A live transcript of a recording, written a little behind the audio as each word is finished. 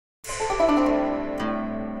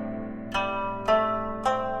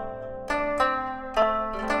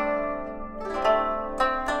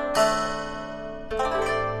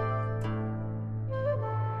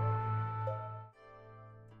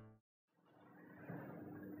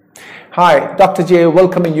Hi, Dr. J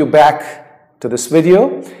welcoming you back to this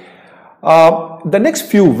video. The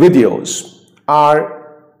next few videos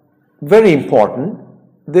are very important.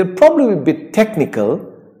 They'll probably be a bit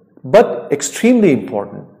technical, but extremely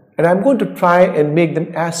important. And I'm going to try and make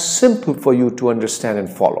them as simple for you to understand and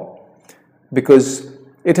follow, because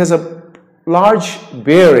it has a large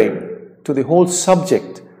bearing to the whole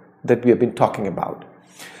subject that we have been talking about.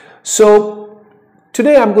 So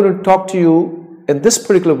today I'm going to talk to you in this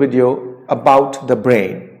particular video about the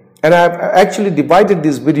brain. And I've actually divided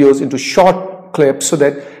these videos into short clips so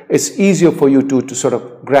that it's easier for you to sort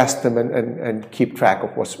of grasp them and keep track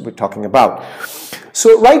of what we're talking about.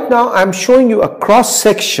 So right now I'm showing you a cross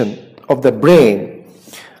section of the brain.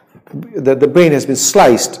 The brain has been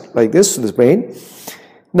sliced like this, this brain.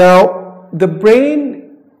 Now the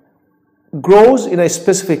brain grows in a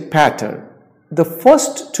specific pattern. The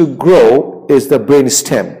first to grow is the brain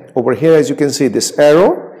stem. Over here, as you can see, this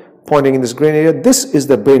arrow pointing in this green area, this is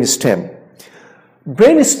the brain stem.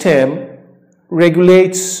 Brain stem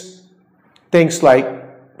regulates things like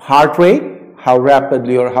heart rate, how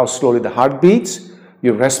rapidly or how slowly the heart beats,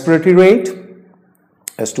 your respiratory rate,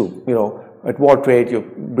 as to, at what rate you're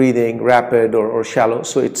breathing, rapid or shallow,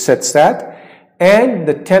 so it sets that, and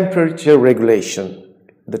the temperature regulation,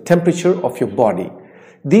 the temperature of your body.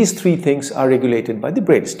 These three things are regulated by the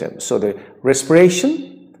brainstem. So the respiration,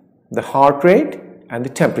 the heart rate, and the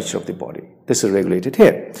temperature of the body. This is regulated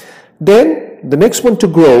here. Then the next one to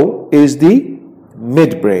grow is the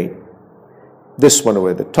midbrain. This one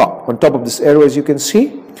over at the top. On top of this arrow, as you can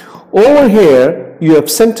see. Over here, you have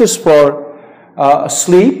centers for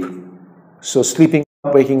sleep. So sleeping,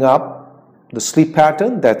 waking up, the sleep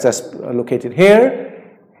pattern, that's located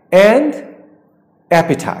here. And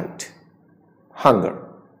appetite, hunger.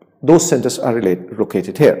 Those centers are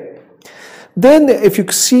located here. Then if you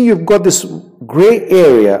see, you've got this gray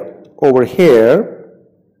area over here.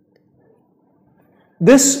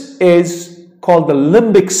 This is called the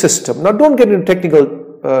limbic system. Now don't get into technical,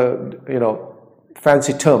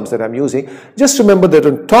 fancy terms that I'm using. Just remember that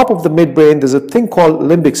on top of the midbrain, there's a thing called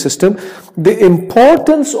limbic system. The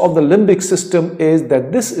importance of the limbic system is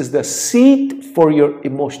that this is the seat for your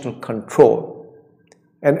emotional control.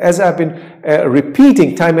 And as I've been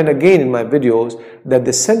repeating time and again in my videos, that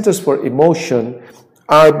the centers for emotion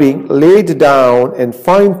are being laid down and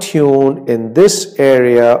fine-tuned in this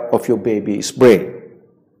area of your baby's brain.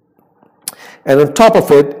 And on top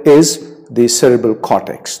of it is the cerebral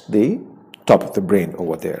cortex, the top of the brain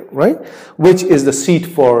over there, right? Which is the seat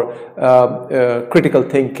for critical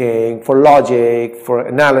thinking, for logic, for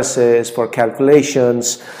analysis, for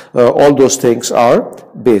calculations. All those things are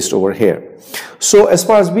based over here. So as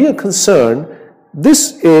far as we are concerned, the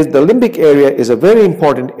limbic area is a very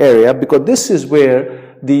important area, because this is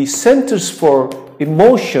where the centers for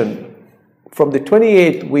emotion from the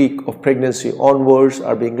 28th week of pregnancy onwards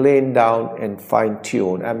are being laid down and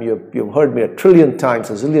fine-tuned. I mean, you've heard me a trillion times,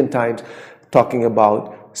 a zillion times, talking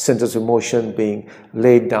about centers of emotion being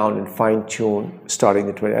laid down and fine-tuned starting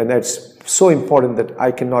the 20th. And that's so important that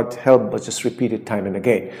I cannot help but just repeat it time and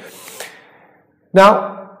again.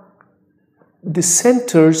 Now, the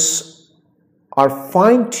centers are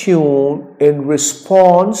fine-tuned in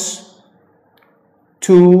response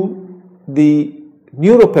to the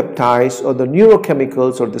neuropeptides or the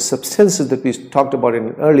neurochemicals or the substances that we talked about in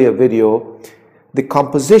an earlier video, the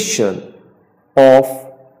composition of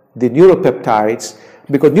the neuropeptides,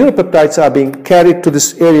 because neuropeptides are being carried to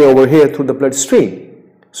this area over here through the bloodstream.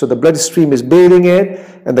 So the bloodstream is bathing it,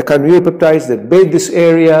 and the kind of neuropeptides that bathe this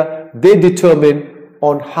area, they determine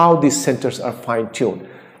on how these centers are fine-tuned.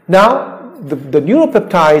 Now, the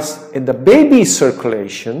neuropeptides in the baby's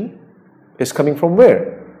circulation is coming from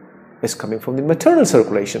where? It's coming from the maternal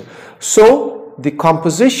circulation. So, the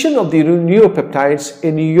composition of the neuropeptides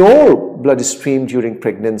in your bloodstream during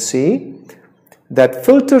pregnancy that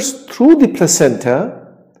filters through the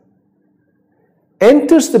placenta,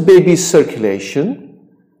 enters the baby's circulation,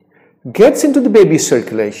 gets into the baby's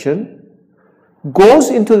circulation, goes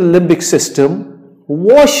into the limbic system,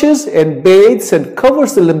 washes and bathes and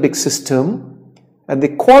covers the limbic system, and the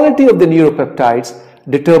quality of the neuropeptides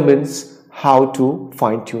determines how to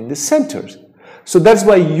fine-tune the centers. So that's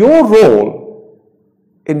why your role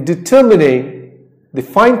in determining the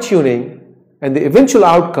fine-tuning and the eventual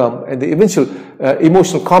outcome and the eventual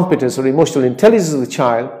emotional competence or emotional intelligence of the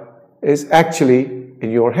child is actually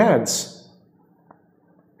in your hands.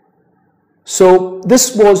 So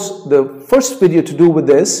this was the first video to do with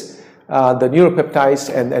this. The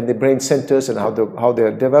neuropeptides and the brain centers and how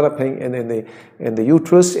they're developing in the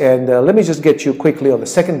uterus. And let me just get you quickly on the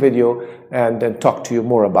second video and then talk to you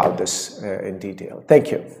more about this in detail.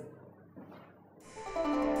 Thank you.